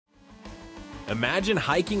Imagine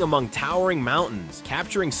hiking among towering mountains,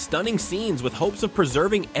 capturing stunning scenes with hopes of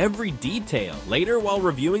preserving every detail. Later, while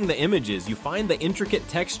reviewing the images, you find the intricate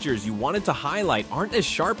textures you wanted to highlight aren't as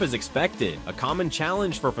sharp as expected, a common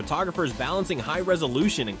challenge for photographers balancing high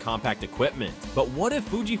resolution and compact equipment. But what if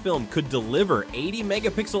Fujifilm could deliver 80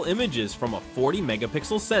 megapixel images from a 40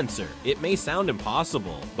 megapixel sensor? It may sound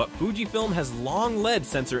impossible, but Fujifilm has long led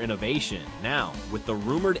sensor innovation. Now, with the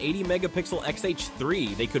rumored 80 megapixel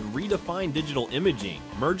X-H3, they could redefine digital imaging,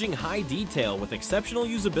 merging high detail with exceptional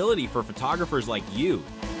usability for photographers like you.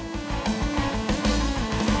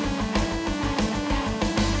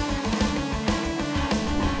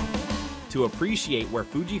 To appreciate where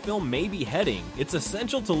Fujifilm may be heading, it's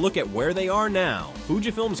essential to look at where they are now.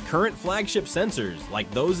 Fujifilm's current flagship sensors, like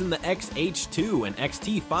those in the X-H3 and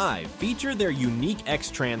X-T5, feature their unique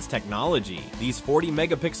X-Trans technology. These 40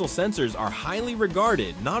 megapixel sensors are highly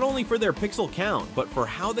regarded not only for their pixel count, but for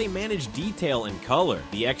how they manage detail and color.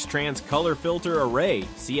 The X-Trans Color Filter Array,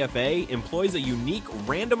 CFA, employs a unique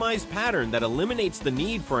randomized pattern that eliminates the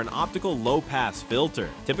need for an optical low-pass filter.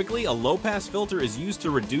 Typically, a low-pass filter is used to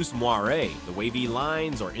reduce moire, the wavy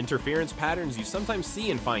lines or interference patterns you sometimes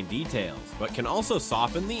see in fine details, but can also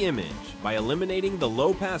soften the image. By eliminating the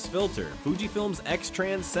low-pass filter, Fujifilm's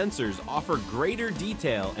X-Trans sensors offer greater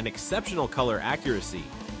detail and exceptional color accuracy.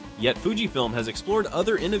 Yet Fujifilm has explored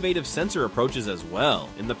other innovative sensor approaches as well.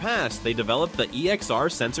 In the past, they developed the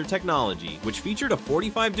EXR sensor technology, which featured a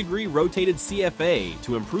 45-degree rotated CFA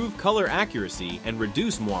to improve color accuracy and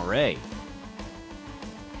reduce moire.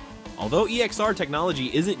 Although EXR technology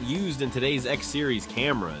isn't used in today's X-series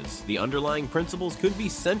cameras, the underlying principles could be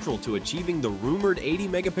central to achieving the rumored 80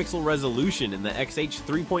 megapixel resolution in the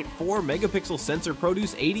X-H3.4 megapixel sensor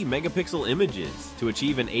produce 80 megapixel images. To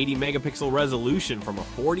achieve an 80 megapixel resolution from a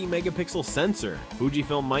 40 megapixel sensor,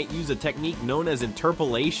 Fujifilm might use a technique known as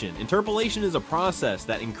interpolation. Interpolation is a process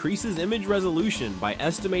that increases image resolution by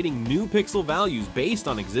estimating new pixel values based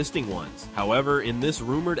on existing ones. However, in this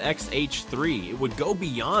rumored X-H3, it would go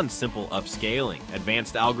beyond simple upscaling.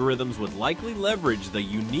 Advanced algorithms would likely leverage the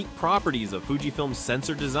unique properties of Fujifilm's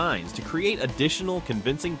sensor designs to create additional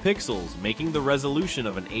convincing pixels, making the resolution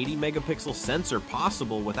of an 80 megapixel sensor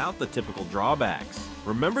possible without the typical drawbacks.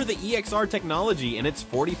 Remember the EXR technology and its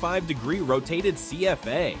 45-degree rotated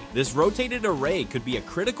CFA. This rotated array could be a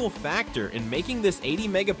critical factor in making this 80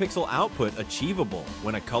 megapixel output achievable.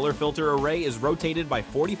 When a color filter array is rotated by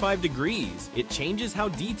 45 degrees, it changes how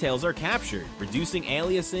details are captured, reducing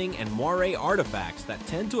aliasing and moire artifacts that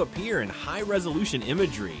tend to appear in high-resolution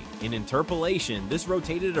imagery. In interpolation, this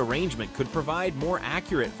rotated arrangement could provide more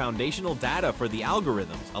accurate foundational data for the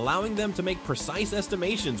algorithms, allowing them to make precise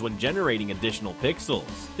estimations when generating additional pixels.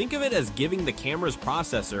 Think of it as giving the camera's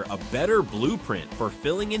processor a better blueprint for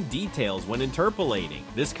filling in details when interpolating.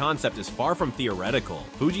 This concept is far from theoretical.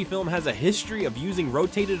 Fujifilm has a history of using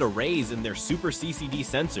rotated arrays in their Super CCD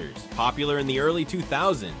sensors, popular in the early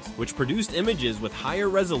 2000s, which produced images with higher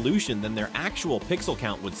resolution than their actual pixel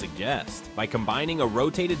count would suggest. By combining a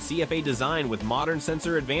rotated CFA design with modern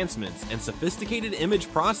sensor advancements and sophisticated image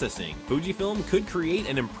processing, Fujifilm could create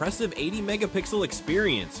an impressive 80 megapixel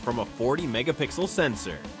experience from a 40 megapixel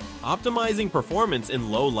sensor, optimizing performance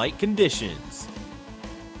in low light conditions.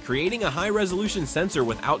 Creating a high-resolution sensor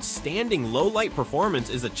with outstanding low-light performance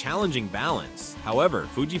is a challenging balance. However,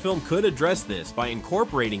 Fujifilm could address this by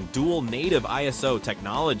incorporating dual native ISO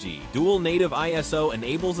technology. Dual native ISO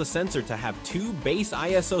enables a sensor to have two base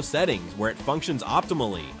ISO settings where it functions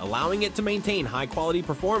optimally, allowing it to maintain high-quality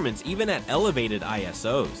performance even at elevated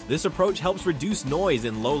ISOs. This approach helps reduce noise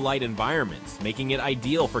in low-light environments, making it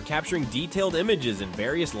ideal for capturing detailed images in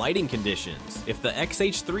various lighting conditions. If the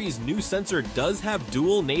X-H3's new sensor does have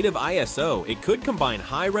dual native ISO, it could combine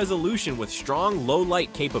high resolution with strong low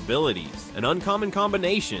light capabilities, an uncommon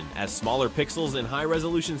combination as smaller pixels in high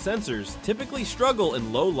resolution sensors typically struggle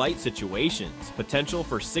in low light situations. Potential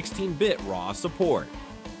for 16-bit RAW support.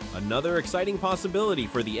 Another exciting possibility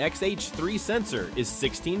for the X-H3 sensor is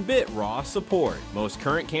 16-bit RAW support. Most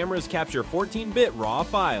current cameras capture 14-bit RAW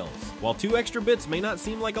files. While 2 extra bits may not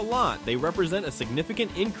seem like a lot, they represent a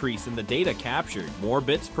significant increase in the data captured. More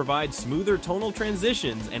bits provide smoother tonal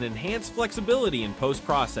transitions and enhanced flexibility in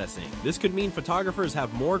post-processing. This could mean photographers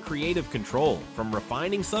have more creative control, from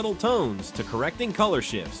refining subtle tones to correcting color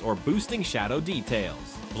shifts or boosting shadow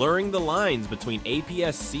details. Blurring the lines between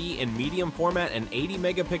APS-C and medium format and 80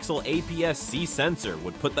 megapixel APS-C sensor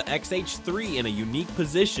would put the X-H3 in a unique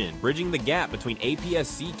position, bridging the gap between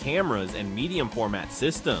APS-C cameras and medium format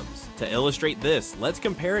systems. To illustrate this, let's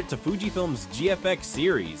compare it to Fujifilm's GFX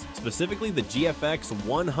series, specifically the GFX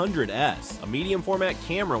 100S, a medium format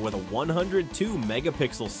camera with a 102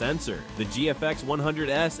 megapixel sensor. The GFX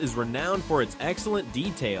 100S is renowned for its excellent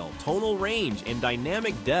detail, tonal range, and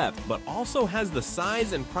dynamic depth, but also has the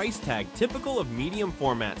size and price tag typical of medium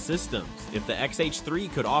format systems. If the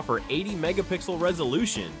X-H3 could offer 80 megapixel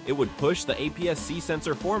resolution, it would push the APS-C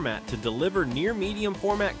sensor format to deliver near medium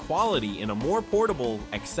format quality in a more portable,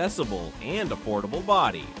 accessible, and affordable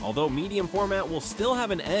body. Although medium format will still have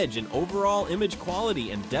an edge in overall image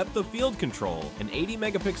quality and depth of field control, an 80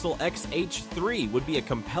 megapixel X-H3 would be a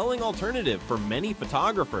compelling alternative for many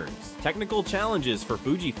photographers. Technical challenges for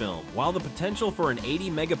Fujifilm. While the potential for an 80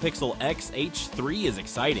 megapixel X-H3 is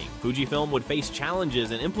exciting, Fujifilm would face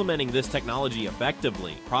challenges in implementing this technology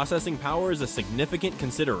effectively. Processing power is a significant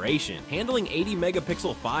consideration. Handling 80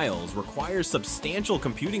 megapixel files requires substantial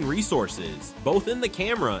computing resources, both in the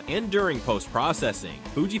camera and during post-processing.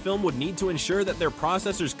 Fujifilm would need to ensure that their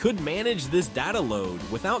processors could manage this data load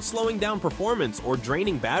without slowing down performance or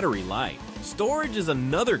draining battery life. Storage is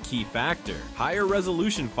another key factor. Higher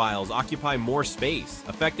resolution files occupy more space,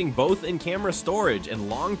 affecting both in-camera storage and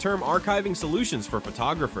long-term archiving solutions for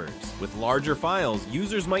photographers. With larger files,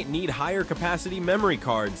 users might need higher capacity memory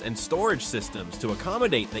cards and storage systems to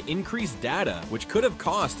accommodate the increased data, which could have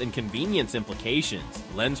cost and convenience implications.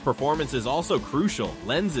 Lens performance is also crucial.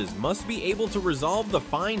 Lenses must be able to resolve the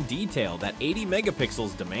fine detail that 80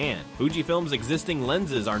 megapixels demand. Fujifilm's existing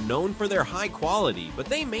lenses are known for their high quality, but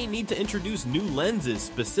they may need to introduce new lenses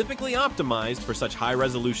specifically optimized for such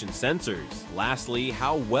high-resolution sensors. Lastly,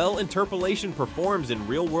 how well interpolation performs in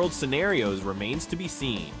real-world scenarios remains to be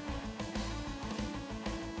seen.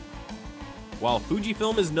 While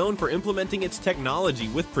Fujifilm is known for implementing its technology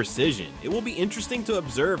with precision, it will be interesting to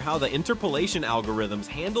observe how the interpolation algorithms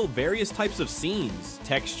handle various types of scenes,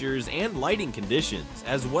 textures, and lighting conditions,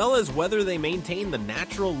 as well as whether they maintain the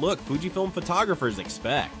natural look Fujifilm photographers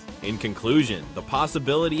expect. In conclusion, the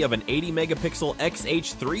possibility of an 80 megapixel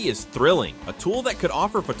X-H3 is thrilling, a tool that could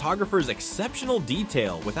offer photographers exceptional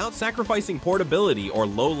detail without sacrificing portability or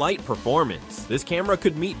low light performance. This camera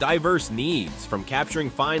could meet diverse needs, from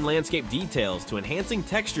capturing fine landscape details to enhancing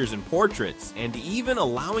textures in portraits, and even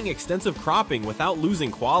allowing extensive cropping without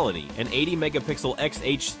losing quality. An 80 megapixel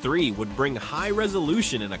X-H3 would bring high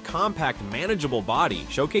resolution in a compact, manageable body,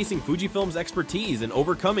 showcasing Fujifilm's expertise in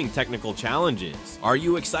overcoming technical challenges. Are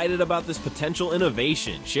you excited about this potential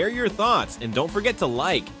innovation? Share your thoughts, and don't forget to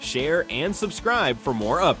like, share, and subscribe for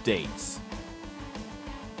more updates.